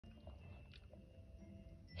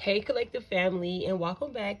Hey collective family, and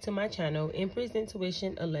welcome back to my channel, Empress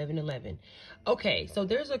Intuition 1111. Okay, so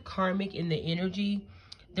there's a karmic in the energy.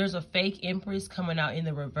 There's a fake empress coming out in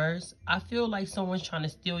the reverse. I feel like someone's trying to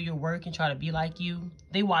steal your work and try to be like you.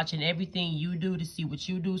 They watching everything you do to see what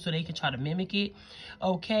you do so they can try to mimic it.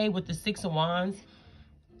 Okay, with the Six of Wands,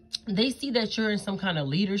 they see that you're in some kind of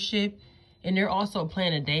leadership, and they're also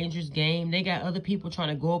playing a dangerous game. They got other people trying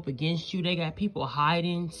to go up against you. They got people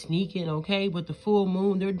hiding, sneaking, okay? With the full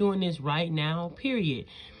moon, they're doing this right now, period.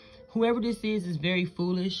 Whoever this is very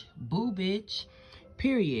foolish. Boo, bitch,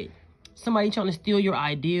 period. Somebody trying to steal your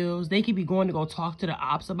ideals. They could be going to go talk to the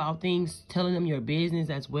ops about things, telling them your business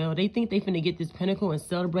as well. They think they finna get this pinnacle and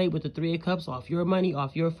celebrate with the Three of Cups off your money,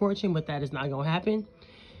 off your fortune, but that is not gonna happen.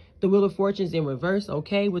 The Wheel of Fortune's in reverse,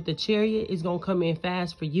 okay? With the Chariot, it's gonna come in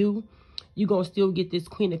fast for you. You're going to still get this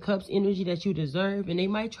Queen of Cups energy that you deserve. And they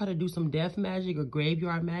might try to do some death magic or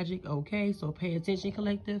graveyard magic. Okay, so pay attention,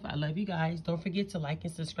 collective. I love you guys. Don't forget to like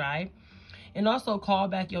and subscribe. And also call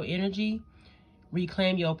back your energy.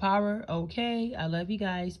 Reclaim your power. Okay, I love you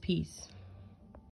guys. Peace.